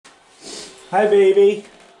Hi, baby.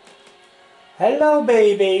 Hello,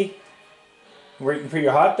 baby. Waiting for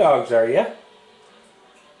your hot dogs, are you?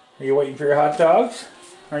 Are you waiting for your hot dogs?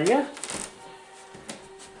 Are you?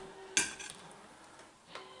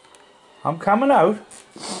 I'm coming out.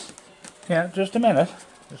 Yeah, just a minute.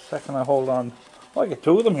 Just a second, I hold on. Oh, I get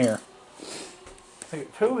two of them here. I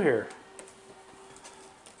get two here.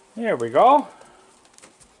 There we go.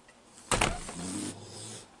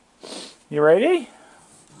 You ready?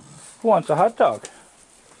 Who wants a hot dog?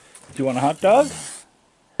 Do you want a hot dog?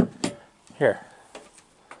 Here.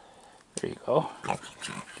 There you go. Do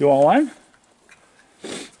you want one?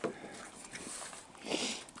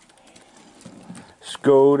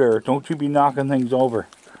 Scooter, don't you be knocking things over.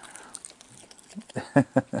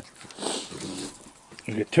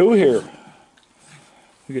 You get two here.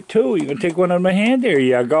 You get two. You can take one out of my hand. There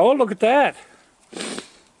you go. Look at that.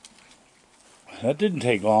 That didn't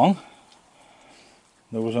take long.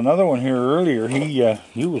 There was another one here earlier.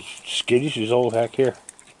 He was skittish as old heck here.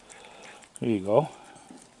 There you go.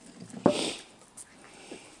 Are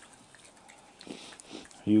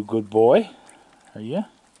you a good boy? Are you?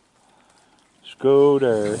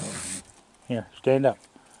 Scooter. Here, stand up.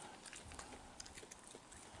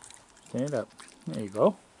 Stand up. There you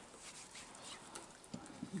go.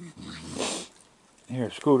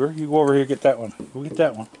 Here, Scooter, you go over here and get that one. Go get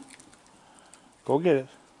that one. Go get it.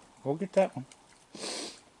 Go get that one.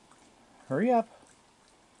 Hurry up.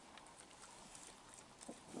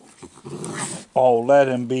 Oh, let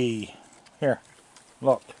him be. Here,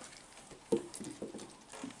 look.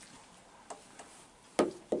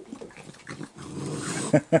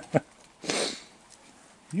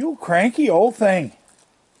 You cranky old thing.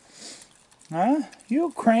 Huh?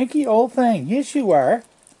 You cranky old thing. Yes, you are.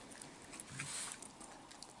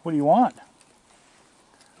 What do you want?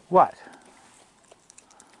 What?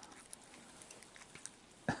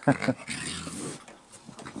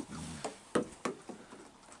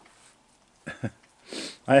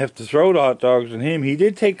 I have to throw the hot dogs at him. He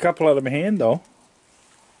did take a couple out of my hand, though.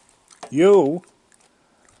 You're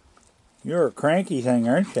a cranky thing,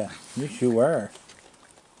 aren't you? Yes, you are.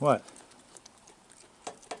 What?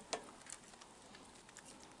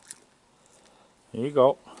 Here you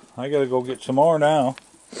go. I gotta go get some more now.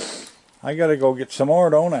 I gotta go get some more,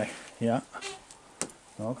 don't I? Yeah.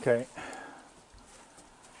 Okay.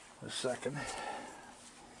 A second.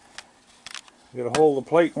 I gotta hold the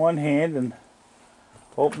plate in one hand and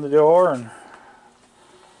open the door and...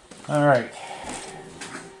 Alright.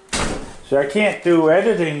 So I can't do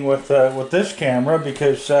editing with this camera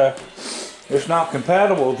because it's not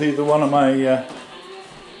compatible with either one of my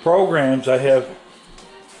programs I have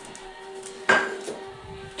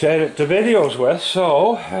to edit the videos with.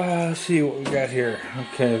 So let's see what we got here.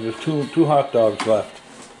 Okay, there's two hot dogs left.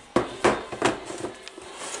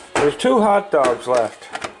 There's two hot dogs left,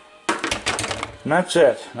 and that's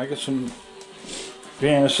it. I got some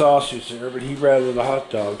Vienna sausage there, but he'd rather the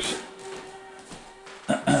hot dogs.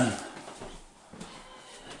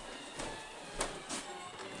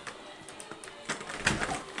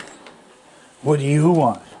 What do you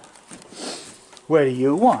want? What do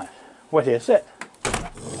you want? What is it?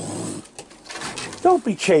 Don't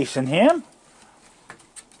be chasing him.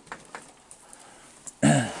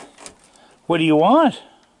 What do you want?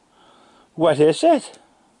 What is it?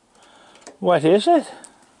 What is it?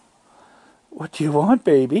 What do you want,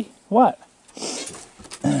 baby? What?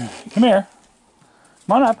 Come here.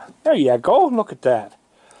 Come on up. There you go. Look at that.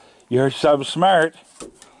 You're some smart.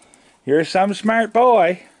 You're some smart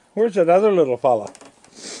boy. Where's that other little fella?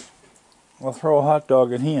 I'll throw a hot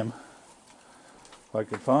dog at him if I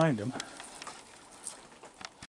can find him.